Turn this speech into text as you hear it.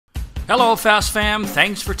Hello Fast Fam,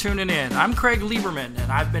 thanks for tuning in. I'm Craig Lieberman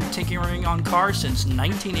and I've been tinkering on cars since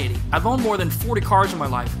 1980. I've owned more than 40 cars in my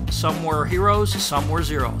life. Some were heroes, some were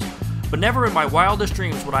zeros. But never in my wildest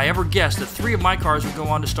dreams would I ever guess that 3 of my cars would go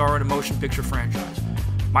on to star in a motion picture franchise.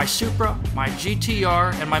 My Supra, my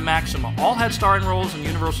GTR, and my Maxima all had starring roles in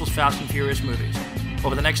Universal's Fast and Furious movies.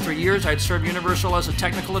 Over the next 3 years, I'd served Universal as a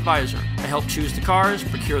technical advisor. I helped choose the cars,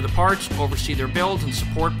 procure the parts, oversee their builds, and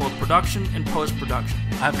support both production and post-production.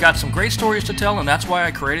 I've got some great stories to tell, and that's why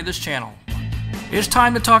I created this channel. It's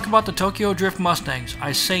time to talk about the Tokyo Drift Mustangs.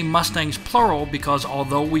 I say Mustangs plural because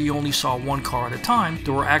although we only saw one car at a time,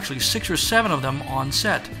 there were actually 6 or 7 of them on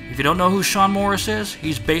set. If you don't know who Sean Morris is,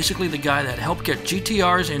 he's basically the guy that helped get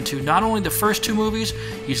GTRs into not only the first 2 movies,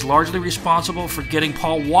 he's largely responsible for getting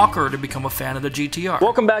Paul Walker to become a fan of the GTR.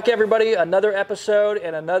 Welcome back everybody, another episode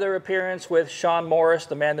and another appearance with Sean Morris,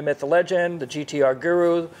 the man, the myth, the legend, the GTR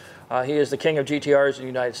guru. He is the king of GTRs in the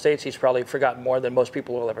United States. He's probably forgotten more than most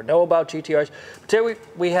people will ever know about GTRs. Today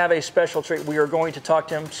we have a special treat. We are going to talk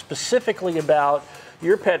to him specifically about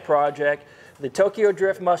your pet project, the Tokyo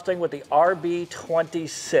Drift Mustang with the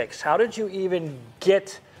Rb26. How did you even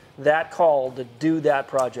get that call to do that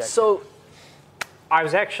project? So I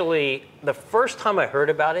was actually, the first time I heard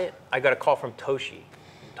about it, I got a call from Toshi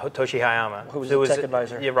Hayama. Who was a tech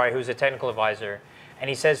advisor. Yeah, right, who's a technical advisor. And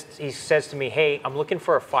he says to me, hey, I'm looking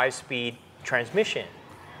for a 5-speed transmission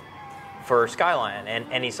for Skyline.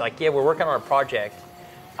 And he's like, yeah, we're working on a project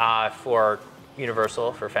for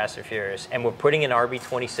Universal, for Fast and Furious, and we're putting an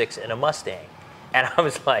Rb26 in a Mustang. And I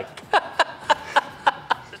was like,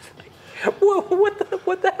 what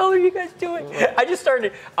the hell are you guys doing? I just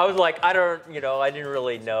started, I was like, I didn't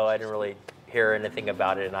really know, I didn't really hear anything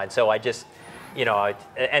about it. And so I just,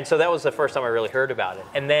 and so that was the first time I really heard about it.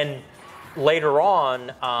 And then later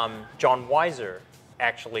on, John Weiser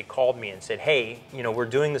actually called me and said, hey, we're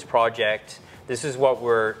doing this project. This is what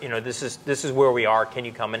we're, this is where we are. Can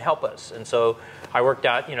you come and help us? And so I worked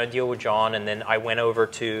out, a deal with John, and then I went over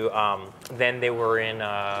to, then they were in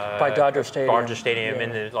by Dodger Stadium. Dodger Stadium, yeah.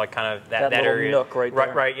 And like kind of that little area. Nook right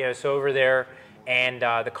there. Right, yeah. So over there, and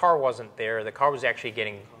the car wasn't there. The car was actually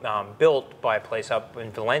getting built by a place up in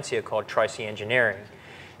Valencia called Tri-C Engineering.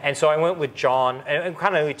 And so I went with John, and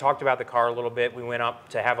kind of we talked about the car a little bit. We went up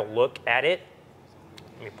to have a look at it.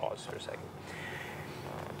 Let me pause for a second.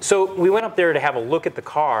 So we went up there to have a look at the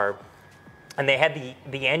car, and they had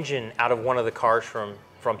the engine out of one of the cars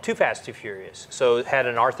from Too Fast, Too Furious. So it had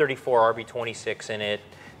an R34 Rb26 in it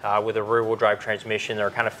with a rear-wheel drive transmission. They were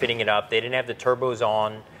kind of fitting it up. They didn't have the turbos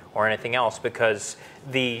on or anything else because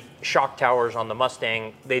the shock towers on the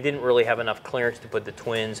Mustang, they didn't really have enough clearance to put the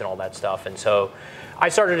twins and all that stuff. And so I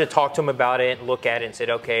started to talk to him about it, look at it, and said,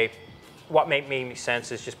 okay, what made me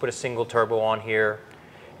sense is just put a single turbo on here.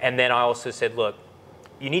 And then I also said, look,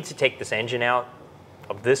 you need to take this engine out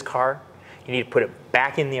of this car. You need to put it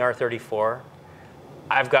back in the R34.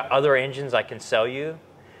 I've got other engines I can sell you.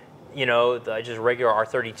 Just regular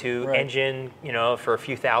R32 engine, for a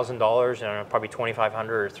few $1,000s, probably $2,500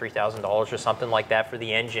 or $3,000 or something like that for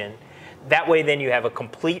the engine. That way, then you have a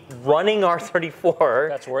complete running R34.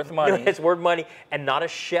 That's worth money. It's worth money, and not a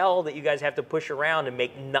shell that you guys have to push around and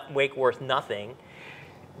make worth nothing.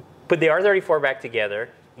 Put the R34 back together.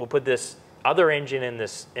 We'll put this other engine in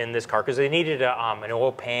this car because they needed an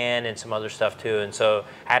oil pan and some other stuff too. And so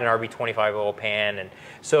I had an Rb25 oil pan, and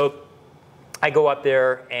so I go up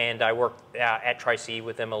there and I work at Tri-C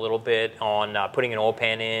with them a little bit on putting an oil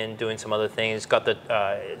pan in, doing some other things. Got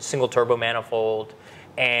the single turbo manifold,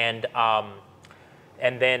 and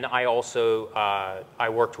then I also I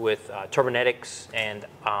worked with Turbonetics, and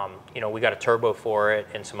we got a turbo for it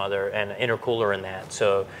and some other and an intercooler in that.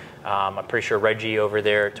 So I'm pretty sure Reggie over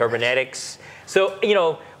there, Turbonetics. So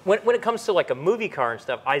when it comes to like a movie car and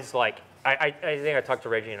stuff, I think I talked to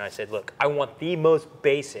Reggie and I said, look, I want the most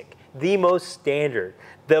basic, the most standard,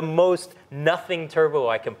 the most nothing turbo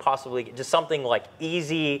I can possibly get. Just something like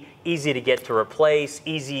easy to get to replace,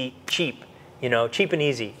 easy, cheap, cheap and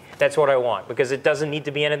easy. That's what I want because it doesn't need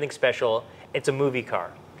to be anything special. It's a movie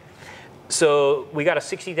car. So we got a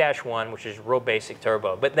 60-1, which is real basic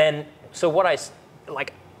turbo. But then, so what I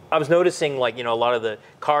was noticing, like, a lot of the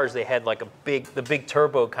cars, they had like the big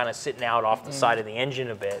turbo kind of sitting out off the side of the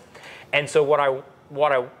engine a bit. And so what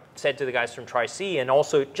I said to the guys from Tri-C, and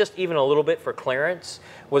also just even a little bit for clearance,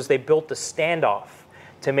 was they built a standoff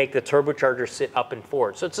to make the turbocharger sit up and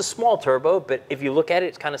forward. So it's a small turbo, but if you look at it,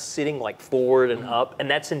 it's kind of sitting like forward and up,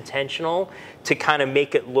 and that's intentional to kind of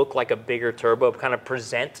make it look like a bigger turbo, kind of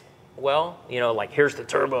present well, like here's the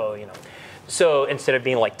turbo, So instead of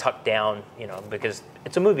being like tucked down, you know, because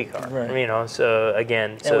it's a movie car, Right. you know. So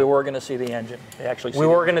again, And we were going to see the engine. We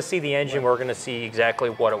were going to see the engine. We were going to see exactly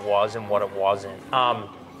what it was and what it wasn't.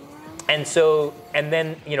 And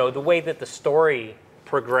then, you know, the way that the story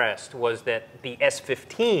progressed was that the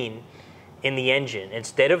S15 in the engine,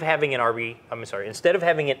 instead of having an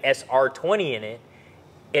SR20 in it,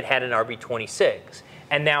 it had an Rb26.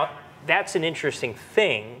 And now that's an interesting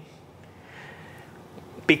thing,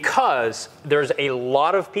 because there's a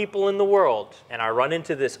lot of people in the world, and I run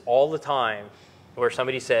into this all the time, where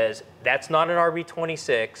somebody says, that's not an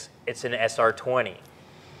Rb26, it's an SR20.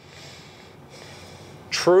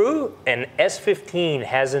 True, an S15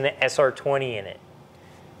 has an SR20 in it,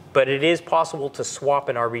 but it is possible to swap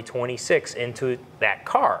an Rb26 into that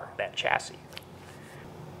car, that chassis.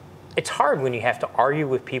 It's hard when you have to argue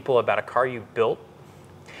with people about a car you built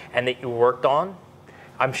and that you worked on.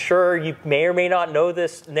 I'm sure you may or may not know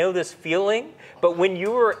this feeling, but when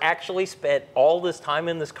you were actually spent all this time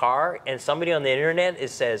in this car and somebody on the internet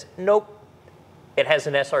says, nope, it has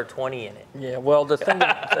an SR20 in it. Yeah, well, the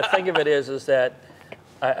thing of it is that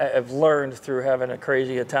I've learned through having a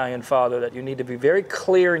crazy Italian father that you need to be very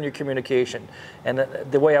clear in your communication. And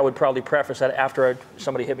the way I would probably preface that after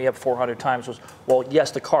somebody hit me up 400 times was, well,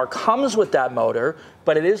 yes, the car comes with that motor,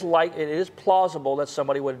 but it is plausible that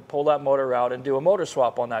somebody would pull that motor out and do a motor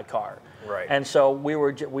swap on that car. Right. And so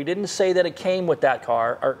we didn't say that it came with that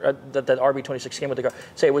car, or that Rb26 came with the car.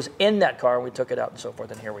 Say it was in that car, and we took it out and so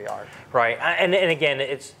forth, and here we are. Right. And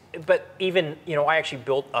again, but even, you know, I actually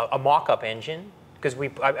built a mock-up engine. Because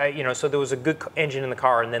you know, so there was a good engine in the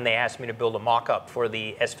car, and then they asked me to build a mock-up for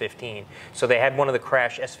the S15. So they had one of the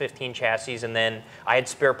crash S15 chassis, and then I had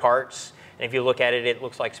spare parts. And if you look at it, it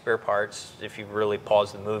looks like spare parts if you really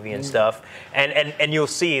pause the movie and stuff. And you'll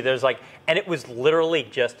see there's like, and it was literally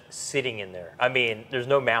just sitting in there. I mean, there's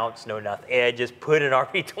no mounts, no nothing. I just put an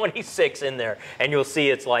Rb26 in there, and you'll see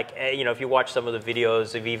it's like, you know, if you watch some of the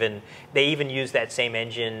videos of they even use that same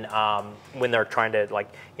engine when they're trying to, like,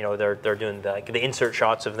 you know, they're doing the insert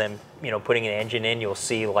shots of them, you know, putting an engine in. You'll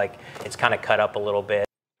see like it's kind of cut up a little bit.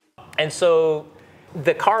 And so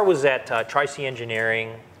the car was at Tri-C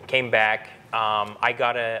Engineering. Came back, I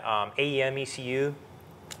got a AEM ECU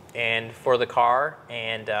and for the car,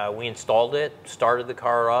 and we installed it, started the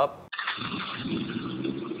car up.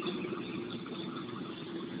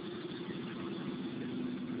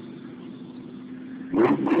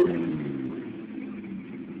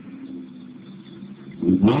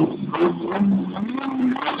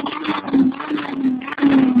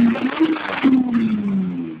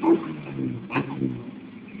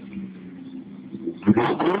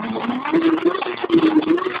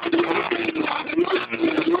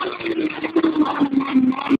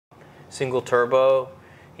 Single turbo,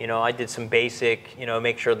 you know, I did some basic, you know,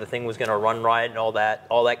 make sure the thing was going to run right and all that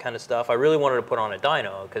kind of stuff. I really wanted to put on a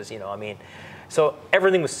dyno because, you know, I mean, so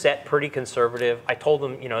everything was set pretty conservative. I told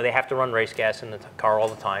them, you know, they have to run race gas in the car all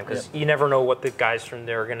the time because you never know what the guys from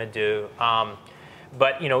there are going to do.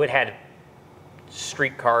 But, you know, it had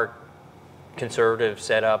street car conservative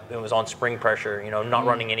setup. It was on spring pressure, you know, not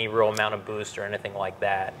running any real amount of boost or anything like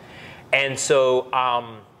that. And so,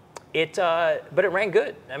 but it ran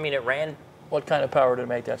good. I mean, it ran. What kind of power did it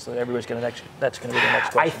make? That's going to be the next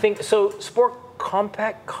question. I think so. Sport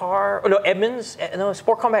Compact Car. Oh no, Edmunds. No,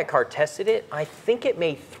 Sport Compact Car tested it. I think it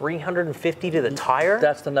made 350 to the tire.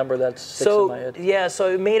 That's the number that sticks in my head. Yeah,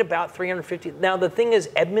 so it made about 350. Now the thing is,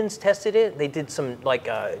 Edmunds tested it. They did some like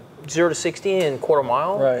 0 to 60 in quarter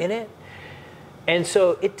mile in it, and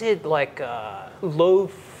so it did like low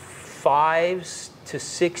 5s to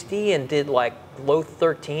 60 and did like low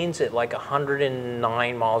 13s at like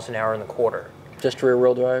 109 miles an hour in the quarter. Just rear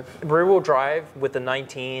wheel drive? Rear wheel drive with the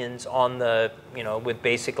 19s on the, you know, with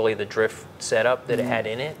basically the drift setup that it had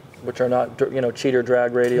in it. Which are not, you know, cheater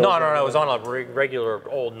drag radials? No, it was on a regular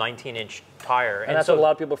old 19-inch tire. And that's what a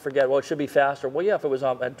lot of people forget. Well, it should be faster. Well, yeah, if it was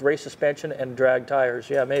on race suspension and drag tires,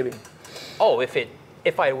 yeah, maybe. Oh,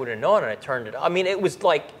 if I would have known and I turned it, I mean, it was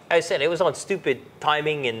like I said, it was on stupid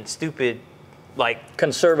timing and stupid, like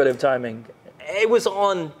conservative timing. It was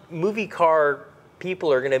on movie car.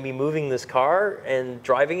 People are going to be moving this car and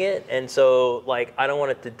driving it, and so like I don't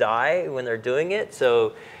want it to die when they're doing it.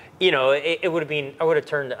 So, you know, it would have been. I would have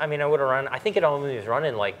turned. I mean, I would have run. I think it only was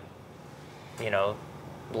running like, you know,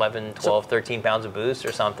 11, 12, 13 pounds of boost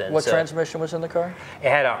or something. What transmission was in the car? It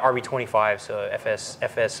had a Rb26, so FS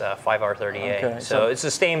 5R30A. Okay, so it's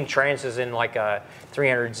the same trans as in like a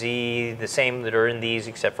 300Z, the same that are in these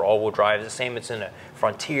except for all-wheel drive. It's the same it's in a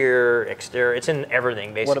Frontier, Exterior. It's in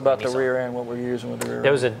everything basically. What about the rear end? What were you using with the rear end?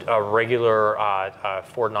 That was a regular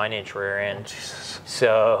Ford 9-inch rear end. Jesus.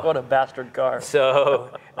 So what a bastard car. So.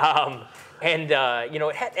 You know,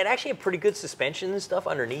 it actually had pretty good suspension and stuff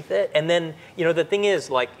underneath it. And then, you know, the thing is,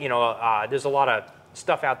 like, you know, there's a lot of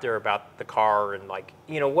stuff out there about the car, and like,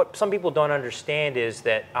 you know, what some people don't understand is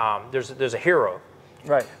that there's a hero,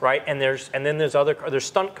 right, and then there's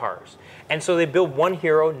stunt cars, and so they build one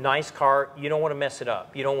hero, nice car. You don't want to mess it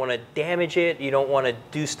up. You don't want to damage it. You don't want to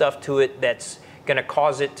do stuff to it that's going to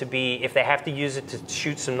cause it to be. If they have to use it to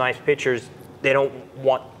shoot some nice pictures, they don't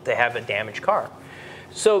want to have a damaged car.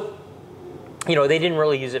 So, you know, they didn't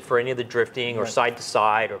really use it for any of the drifting or side to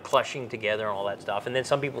side or clutching together and all that stuff. And then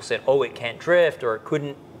some people said, oh, it can't drift, or it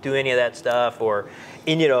couldn't do any of that stuff.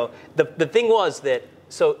 And you know, the thing was that,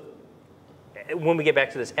 so when we get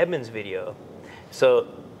back to this Edmunds video, so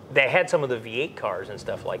they had some of the V8 cars and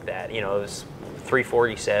stuff like that. You know, it was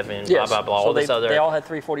 347, blah, blah, blah, all this other. They all had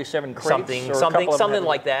 347 crates something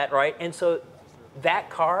like that, right? And so that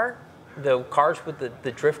car, the cars with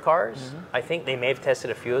the drift cars, I think they may have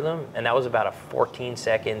tested a few of them, and that was about a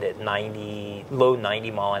 14-second at 90, low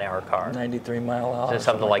 90-mile-an-hour car. 93 mile an hour.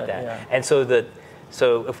 Something like that. Yeah. And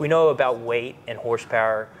so if we know about weight and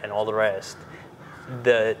horsepower and all the rest,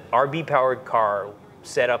 the RB-powered car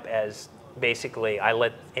set up as basically, I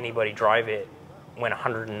let anybody drive it, went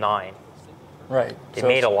 109. Right. It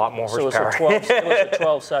made a lot more horsepower. So it was a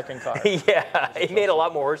 12-second car. Yeah, it made a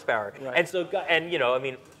lot more horsepower. Right. And so, and you know, I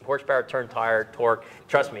mean, horsepower, turn tire, torque.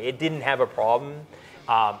 Trust me, it didn't have a problem.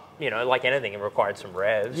 You know, like anything, it required some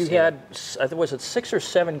revs. You had, I think, was it 6 or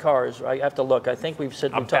 7 cars? I have to look. I think we've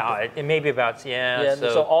said maybe about, yeah. Yeah.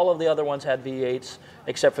 So all of the other ones had V8s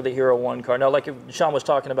except for the Hero 1 car. Now, like Sean was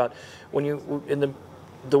talking about, when you in the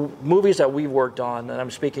movies that we've worked on, and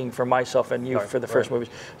I'm speaking for myself and you for the first movies,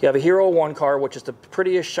 you have a Hero 1 car, which is the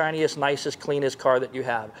prettiest, shiniest, nicest, cleanest car that you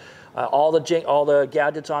have. All the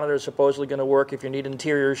gadgets on it are supposedly going to work if you need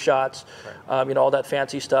interior shots, you know, all that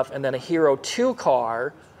fancy stuff. And then a Hero 2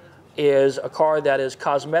 car is a car that is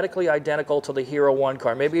cosmetically identical to the Hero 1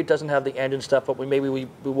 car. Maybe it doesn't have the engine stuff, but maybe we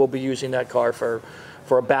will be using that car for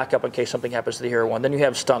a backup in case something happens to the Hero 1. Then you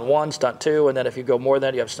have Stunt 1, Stunt 2, and then if you go more than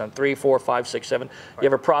that, you have Stunt 3, 4, 5, 6, 7. You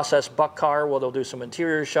have a processed buck car where they'll do some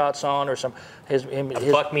interior shots on, or some...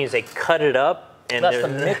 Buck means they cut it up. And that's the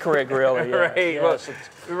Mick rig, really. Yeah. Right. Yeah, so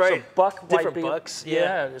buck different might be, bucks.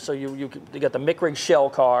 Yeah. So you got the Mick rig shell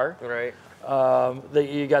car. Right.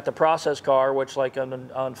 You got the process car, which like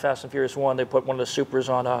on Fast and Furious 1, they put one of the Supers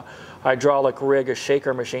on a hydraulic rig, a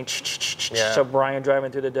shaker machine. So Brian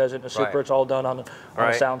driving through the desert in a Super, it's all done on a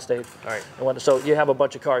soundstage. Right. So you have a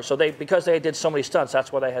bunch of cars. So because they did so many stunts,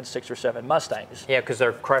 that's why they had 6 or 7 Mustangs. Yeah, because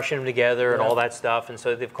they're crushing them together and all that stuff. And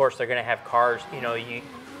so of course they're going to have cars. You know,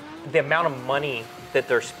 the amount of money that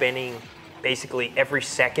they're spending. Basically, every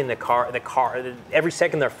second every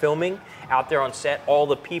second they're filming out there on set, all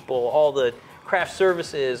the people, all the craft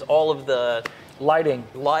services, all of the lighting,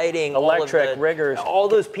 electric, riggers, all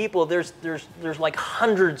those people. There's like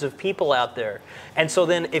hundreds of people out there, and so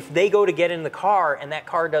then if they go to get in the car and that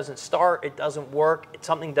car doesn't start, it doesn't work,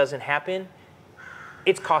 something doesn't happen,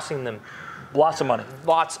 it's costing them lots of money,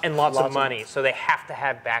 lots of money. So they have to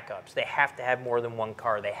have backups. They have to have more than one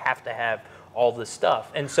car. They have to have all this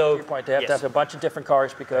stuff. And so, to your point, they have to have a bunch of different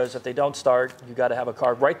cars, because if they don't start, you got to have a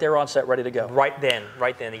car right there on set, ready to go. Right then,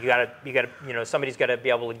 you got to, you know, somebody's got to be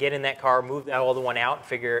able to get in that car, move that other one out,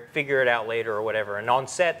 figure it out later or whatever. And on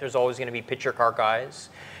set, there's always going to be picture car guys,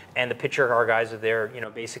 and the picture car guys are there, you know,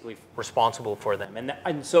 basically responsible for them.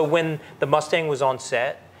 And so when the Mustang was on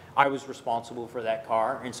set, I was responsible for that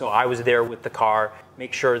car, and so I was there with the car,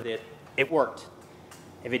 make sure that it worked.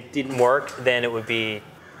 If it didn't work, then it would be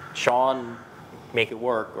Sean, make it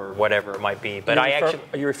work, or whatever it might be. But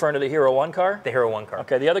are you referring to the Hero 1 car? The Hero 1 car.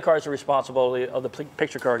 Okay, the other cars are responsibility of the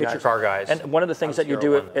picture car guys. And one of the things that you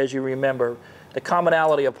do, as you remember, the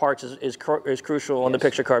commonality of parts is crucial in the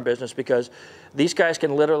picture car business, because these guys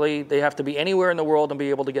can literally, they have to be anywhere in the world and be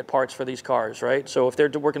able to get parts for these cars, right? So if they're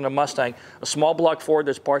working on a Mustang, a small block Ford,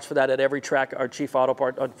 there's parts for that at every track. Our chief auto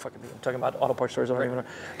part, I'm talking about auto parts stores, I don't even know.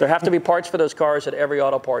 There have to be parts for those cars at every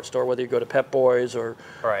auto parts store, whether you go to Pep Boys or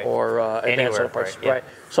Advanced Auto Parts. Right.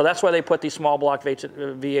 So that's why they put these small block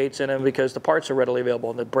V8s in them, because the parts are readily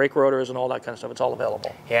available. The brake rotors and all that kind of stuff, it's all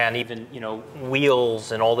available. Yeah, and even, you know,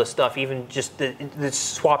 wheels and all this stuff, even just the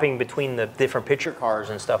swapping between the different picture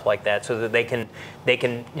cars and stuff like that, so that they can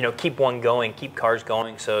you know, keep one going, keep cars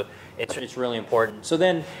going. So it's really important. So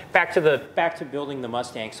then back to building the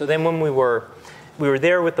Mustang. So then when we were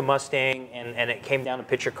there with the Mustang, and it came down to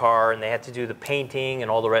picture car, and they had to do the painting and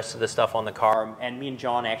all the rest of the stuff on the car, and me and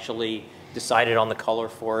John actually decided on the color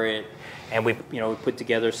for it, and we put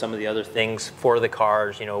together some of the other things for the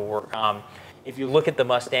cars. You know, if you look at the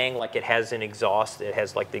Mustang, like, it has an exhaust. It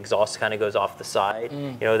has, like, the exhaust kind of goes off the side.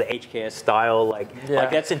 You know, the HKS style, like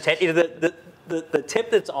that's intent. You know, the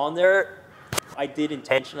tip that's on there, I did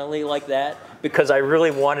intentionally like that, because I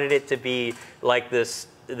really wanted it to be like this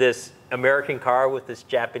American car with this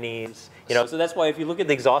Japanese, you know. So that's why if you look at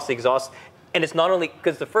the exhaust, and it's not only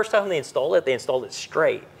because the first time they installed it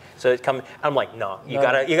straight. So it's coming. I'm like, no, you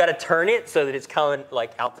gotta turn it so that it's coming,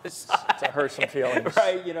 like, out the side. To hurt some feelings,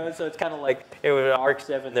 right? You know, so it's kind of like it was an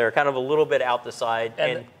ARC-7 there, kind of a little bit out the side.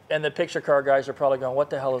 And the picture car guys are probably going,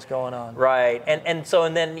 what the hell is going on? Right. And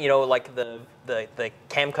then, you know, like the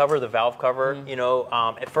cam cover, the valve cover, you know,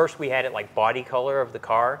 at first we had it like body color of the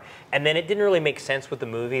car, and then it didn't really make sense with the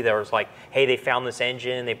movie. There was like, hey, they found this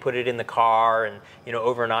engine, they put it in the car, and, you know,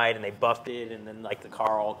 overnight, and they buffed it, and then, like, the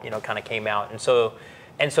car all, you know, kind of came out. And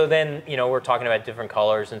so then, you know, we're talking about different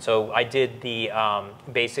colors, and so I did the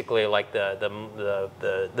basically like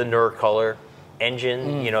the Nur color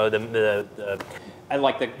engine. You know, I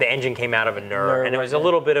like the engine came out of a Nur, and it was a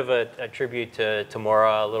little bit of a tribute to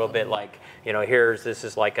Tamura, a little bit like, you know, this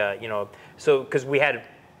is like a, you know, so because we had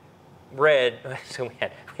red, so we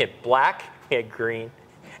had black, we had green,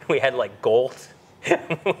 we had like gold.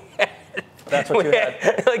 That's what you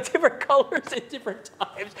had. Like different colors at different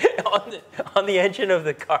times on the engine of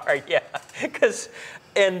the car, yeah.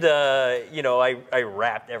 You know, I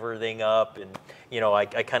wrapped everything up, and, you know, I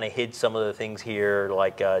kind of hid some of the things here,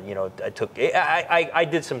 like, you know, I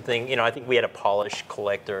did some things, you know, I think we had a polish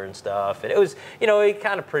collector and stuff, and it was, you know, it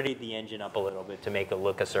kind of prettied the engine up a little bit to make it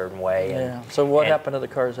look a certain way. Yeah. So what happened to the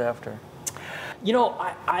cars after? You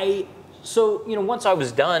know, so, you know, once I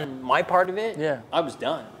was done my part of it, yeah, I was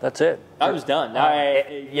done. That's it. I was done.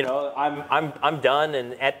 You know, I'm done.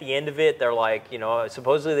 And at the end of it, they're like, you know,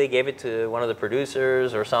 supposedly they gave it to one of the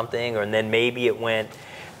producers or something, and then maybe it went.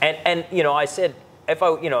 And you know, I said, if I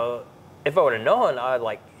would have known, I'd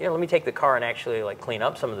like, you know, let me take the car and actually, like, clean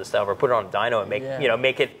up some of the stuff, or put it on a dyno and make, you know,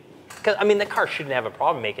 make it. Because I mean, the car shouldn't have a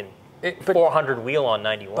problem making 400 wheel on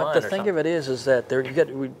 91. But the thing of it is that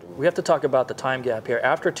we have to talk about the time gap here.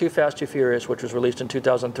 After Too Fast, Too Furious, which was released in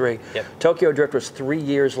 2003, Tokyo Drift was 3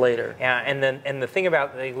 years later. Yeah, and the thing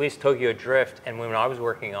about at least Tokyo Drift, and when I was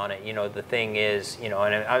working on it, you know, the thing is, you know,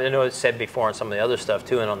 and I know it's said before on some of the other stuff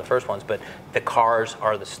too, and on the first ones, but the cars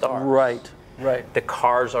are the stars. Right. Right. The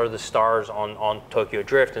cars are the stars on Tokyo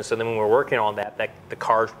Drift, and so then when we were working on that the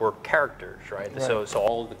cars were characters, right? So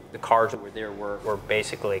all the cars that were there were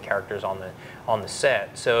basically characters on the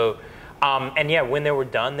set. So, and yeah, when they were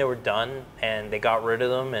done, and they got rid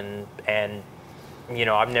of them, and you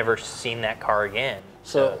know, I've never seen that car again.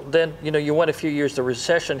 So then, you know, you went a few years. The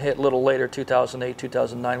recession hit a little later, 2008,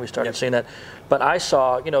 2009. We started seeing that. But I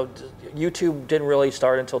saw, you know, YouTube didn't really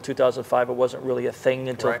start until 2005. It wasn't really a thing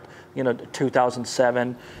until, you know,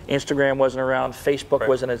 2007. Instagram wasn't around. Facebook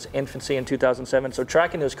was in its infancy in 2007. So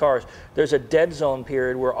tracking those cars, there's a dead zone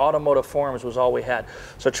period where automotive forums was all we had.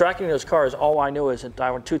 So tracking those cars, all I knew is that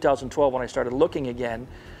in 2012, when I started looking again,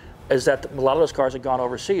 is that a lot of those cars had gone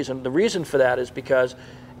overseas. And the reason for that is because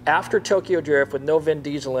after Tokyo Drift, with no Vin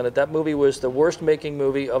Diesel in it, that movie was the worst making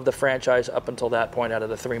movie of the franchise up until that point out of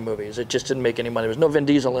the 3 movies. It just didn't make any money. There was no Vin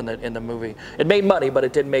Diesel in the movie. It made money, but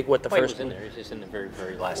it didn't make what the first. It was in there. It was just in the very,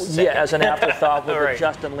 very last second. Yeah, as an afterthought with the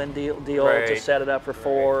Justin Lin deal to set it up for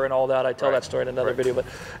 4 and all that. I tell that story in another video. But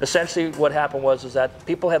essentially what happened was that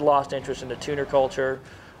people had lost interest in the tuner culture.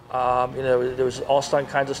 You know, there was all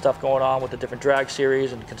kinds of stuff going on with the different drag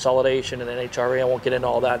series and consolidation and NHRA. I won't get into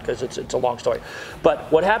all that because it's a long story.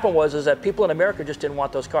 But what happened was that people in America just didn't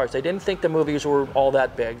want those cars. They didn't think the movies were all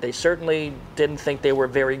that big. They certainly didn't think they were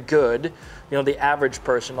very good. You know, the average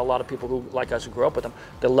person, a lot of people who, like us, who grew up with them,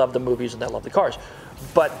 they love the movies and they love the cars.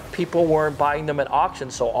 But people weren't buying them at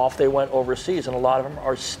auction, so off they went overseas, and a lot of them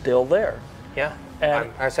are still there. Yeah.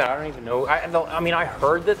 And I said, I don't even know. I mean, I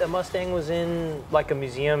heard that the Mustang was in like a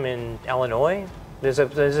museum in Illinois. There's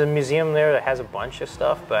a museum there that has a bunch of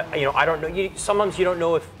stuff, but you know, I don't know. Sometimes you don't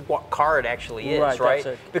know what car it actually is, right?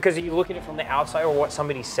 Because you look at it from the outside or what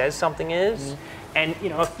somebody says something is, and you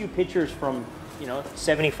know, a few pictures from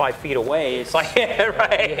 75 feet away. It's like,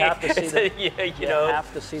 right. You have to see the, you know,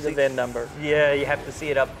 have to see the VIN number. Yeah, you have to see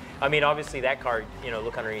it up. I mean, obviously that car,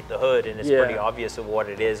 look underneath the hood and it's pretty obvious of what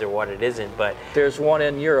it is or what it isn't. But there's one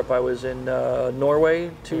in Europe. I was in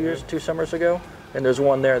Norway 2 summers ago, and there's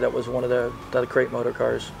one there that was one of the crate motor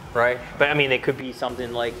cars. Right, but I mean, it could be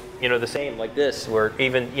something like the same like this, where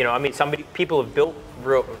even I mean, people have built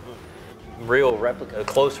real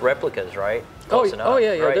close replicas, right? Close enough,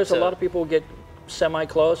 yeah. Right? There's a lot of people who get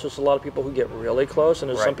semi-close. There's a lot of people who get really close, and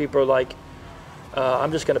there's some people like,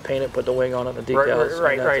 I'm just going to paint it, put the wing on it, and the decals.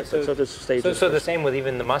 Right. So there's stages. So the same with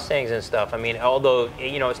even the Mustangs and stuff. I mean, although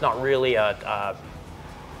it's not really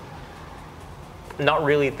not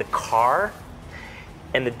really the car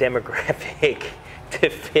and the demographic to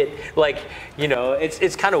fit, like,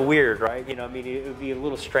 it's kind of weird, right? I mean, it would be a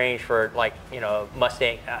little strange for, like,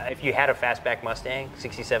 Mustang, if you had a fastback Mustang,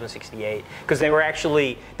 67, 68, because they were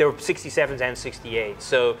 67s and 68,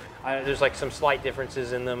 so there's like some slight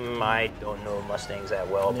differences in them. I don't know Mustangs that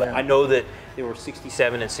well, but I know that they were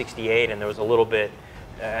 67 and 68, and there was a little bit,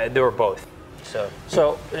 they were both.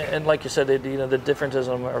 So, and like you said, the differences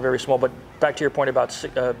in them are very small. But back to your point about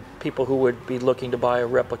people who would be looking to buy a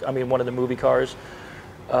replica, I mean, one of the movie cars.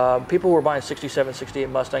 People who were buying 67, 68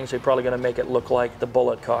 Mustangs, they're probably going to make it look like the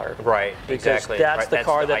Bullet car. Right, because exactly. that's the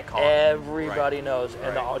car that icon. Everybody knows.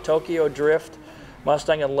 And the Tokyo Drift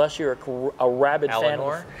Mustang, unless you're a rabid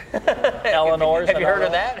Eleanor? fan of Eleanor's. Have you heard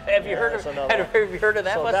of that? Have you heard of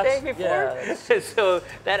that Mustang before? Yeah, so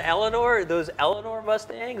that Eleanor, those Eleanor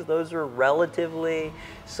Mustangs, those are relatively.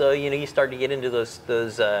 So you start to get into those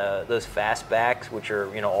fastbacks, which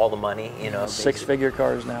are all the money. Six-figure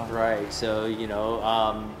cars now. Right. So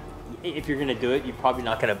if you're going to do it, you're probably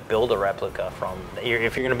not going to build a replica from. If you're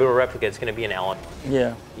going to build a replica, it's going to be an Eleanor.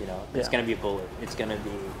 Yeah. It's going to be a Bullet. It's going to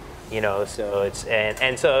be. So it's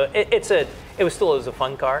so it was a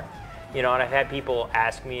fun car, and I've had people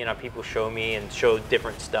ask me and people show me and show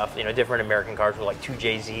different stuff, different American cars with like 2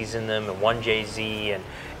 JZs in them and 1 JZ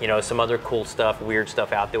and some other cool stuff, weird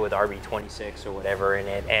stuff out there with Rb26 or whatever in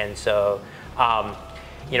it. And so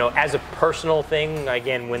as a personal thing,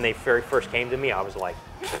 again, when they very first came to me, I was like,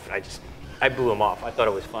 I blew them off. I thought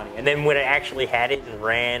it was funny. And then when I actually had it and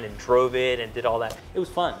ran and drove it and did all that, it was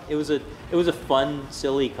fun. It was a fun,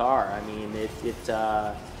 silly car. I mean, it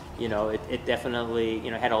definitely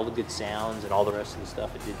had all the good sounds and all the rest of the stuff.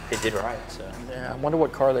 It did right. So yeah, I wonder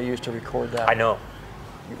what car they used to record that. I know.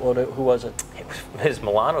 Who was it? It was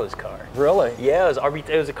Milano's car. Really? Yeah,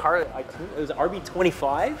 it was a car. It was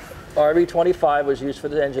Rb25. Rb25 was used for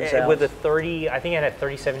the engine sounds. With a 30, I think it had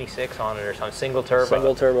 3076 on it or something, single turbo.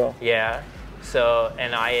 Single turbo. Yeah. So,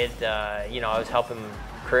 and I had, I was helping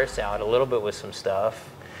Chris out a little bit with some stuff,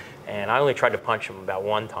 and I only tried to punch him about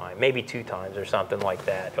 1 time, maybe 2 times or something like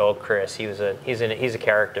that. Oh, Chris, he's a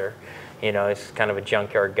character. He's kind of a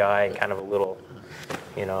junkyard guy, kind of a little.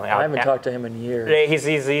 I haven't talked to him in years.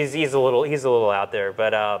 He's a little out there,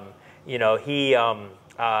 but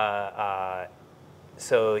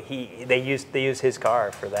so they use his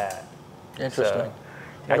car for that. Interesting. So,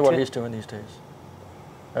 I wonder what he's doing these days.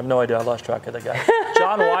 I have no idea. I lost track of the guy.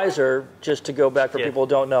 John Weiser, just to go back for people who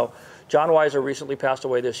don't know, John Weiser recently passed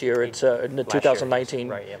away this year. It's in 2019.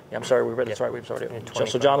 Right, yeah. I'm sorry, we read that's right. We've already.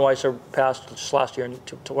 So John Weiser passed just last year in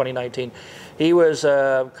 2019. He was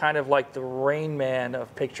kind of like the Rain Man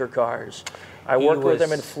of picture cars. I worked with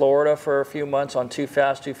him in Florida for a few months on Too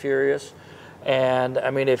Fast, Too Furious. And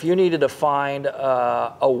I mean, if you needed to find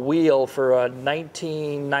a wheel for a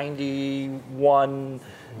 1991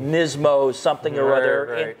 Nismo something or other,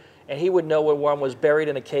 right. And he would know when one was buried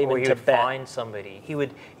in a cave in Tibet. He would find somebody. He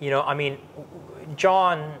would, I mean,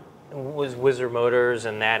 John was Wizard Motors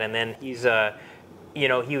and that, and then he's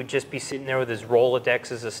he would just be sitting there with his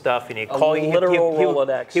Rolodexes of stuff, and he'd call you. Literal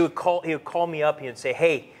Rolodex. He would call me up and he'd say,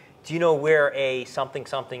 "Hey, do you know where a something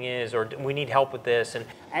is, or we need help with this?" And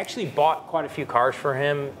I actually bought quite a few cars for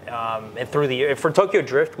him, and through the year for Tokyo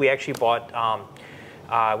Drift, we actually bought.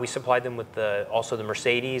 We supplied them with also the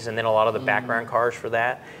Mercedes, and then a lot of the background cars for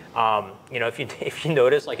that. If you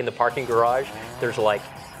notice, like in the parking garage, there's like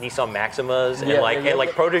Nissan Maximas and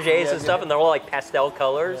like Proteges and stuff, and they're all like pastel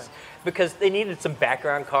colors because they needed some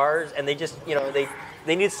background cars, and they just they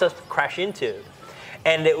needed stuff to crash into,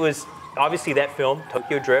 and it was obviously that film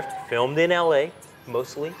Tokyo Drift filmed in LA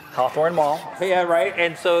mostly. Hawthorne Mall. Yeah, right.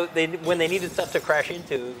 And so when they needed stuff to crash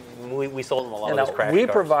into, we sold them a lot of those crash cars. We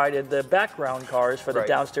provided the background cars for the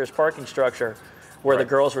downstairs parking structure. where the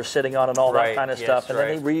girls were sitting on and all that kind of stuff. And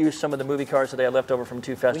right. then they reused some of the movie cars that they had left over from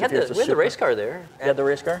Too Fast and Furious. We had the race car there. You had the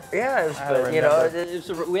race car? Yeah,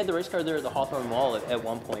 we had the race car there at the Hawthorne Mall at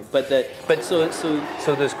one point.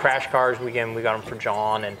 So those crash cars, we got them for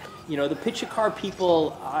John. And you know, the picture car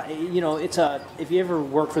people, you know, if you ever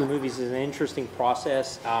work for the movies, it's an interesting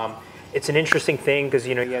process. It's an interesting thing because,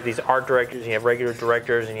 you know, you have these art directors, you have regular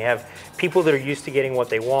directors, and you have people that are used to getting what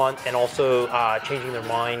they want and also changing their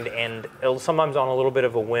mind, and sometimes on a little bit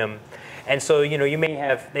of a whim. And so, you know,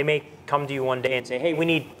 they may come to you one day and say, hey, we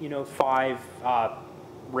need, you know, 5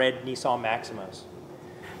 red Nissan Maximas.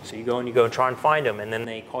 So you go try and find them, and then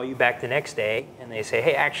they call you back the next day and they say,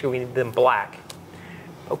 hey, actually, we need them black.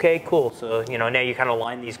 Okay, cool. So, you know, now you kind of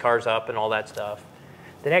line these cars up and all that stuff.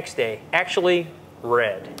 The next day, actually,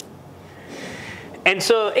 red. And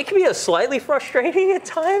so it can be a slightly frustrating at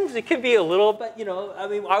times. It can be a little, but you know, I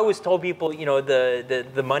mean, I always told people, you know,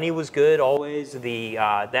 the money was good always.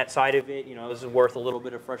 That side of it, you know, was worth a little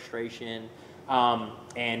bit of frustration. You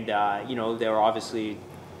know,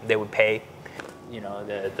 they would pay. You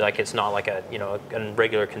know, like it's not like a, you know, a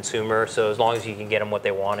regular consumer. So as long as you can get them what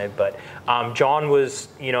they wanted. But John was,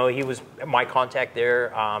 you know, he was my contact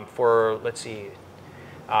there for, let's see.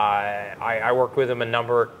 I worked with him a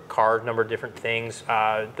number of different things.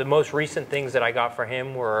 The most recent things that I got for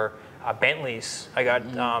him were Bentleys. I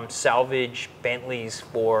got salvage Bentleys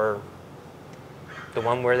for the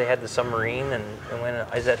one where they had the submarine, and when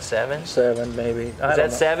is that 7? 7 maybe. Is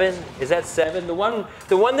that 7? Is that 7? The one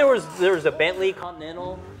there was a Bentley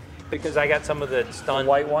Continental, because I got some of the stunt, the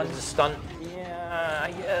white ones. The stunt. Yeah,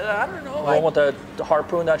 I don't know. The one with the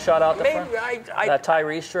harpoon that shot out the front. That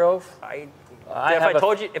Tyrese drove.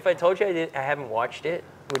 If I told you I haven't watched it,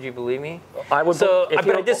 would you believe me? I would. So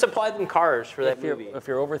I just supplied them cars for that movie. If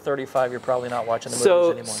you're over 35, you're probably not watching the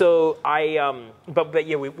movies anymore. So but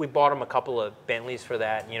yeah, we bought them a couple of Bentleys for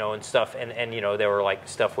that, you know, and stuff, and you know, they were like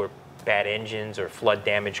stuff with bad engines or flood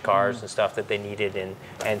damaged cars and stuff that they needed,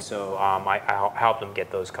 and so I helped them get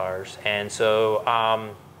those cars, and so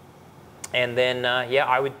and then yeah,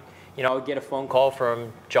 I would get a phone call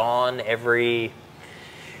from John every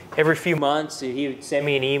few months. He would send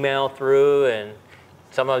me an email through, and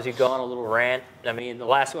sometimes he'd go on a little rant. I mean, the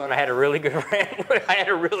last one I had a really good rant. I had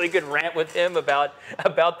a really good rant with him about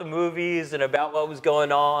the movies and about what was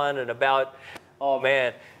going on and about, oh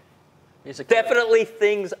man, definitely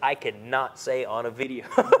things I could not say on a video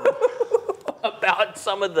about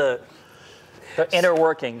some of the inner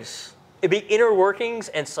workings. It'd be inner workings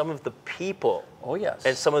and some of the people. Oh yes.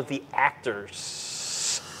 And some of the actors.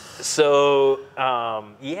 So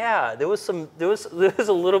yeah, there was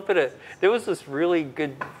a little bit of, there was this really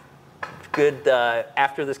good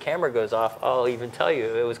after this camera goes off, I'll even tell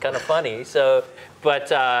you, it was kind of funny. So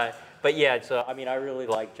but yeah, so I mean, I really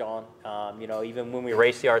like John. You know, even when we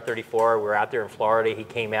raced the R34, we were out there in Florida. He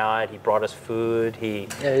came out, he brought us food. He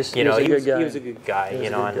was a good guy.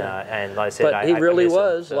 And like I said, but he really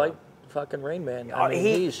was like fucking Rain Man. I mean,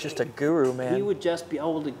 he's just a guru, man. He would just be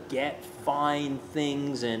able to find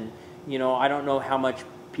things, and you know, I don't know how much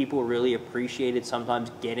people really appreciated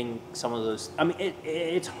sometimes getting some of those. I mean,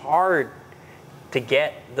 it's hard to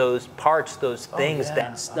get those parts, those things,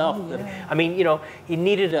 that stuff. I mean, you know, he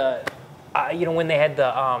needed when they had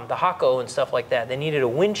the Hako and stuff like that, they needed a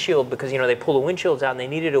windshield because, you know, they pull the windshields out and they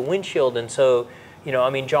needed a windshield, and so, you know, I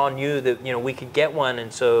mean, John knew that, you know, we could get one,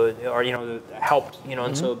 and so, or, you know, helped, you know,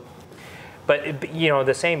 and so. But, you know,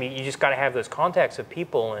 the same, you just got to have those contacts of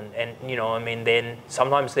people, and, you know, I mean, then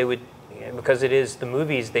sometimes they would, because it is the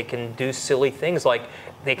movies, they can do silly things, like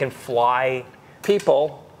they can fly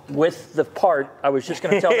people with the part. I was just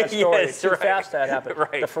going to tell that story. Yes, Too fast that happened.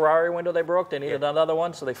 Right. The Ferrari window they broke, they needed another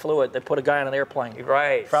one, so they flew it. They put a guy on an airplane.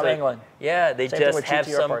 Right. From England. Yeah, they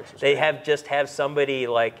just have somebody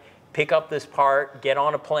like pick up this part, get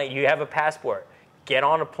on a plane. You have a passport. Get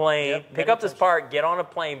on a plane, pick up this part, get on a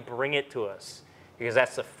plane, bring it to us, because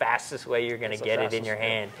that's the fastest way you're going to get it in your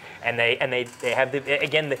hand. And they have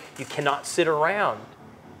you cannot sit around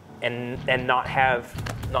and not have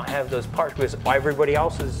those parts, because everybody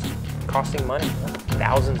else is costing money,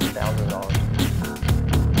 thousands and thousands of dollars.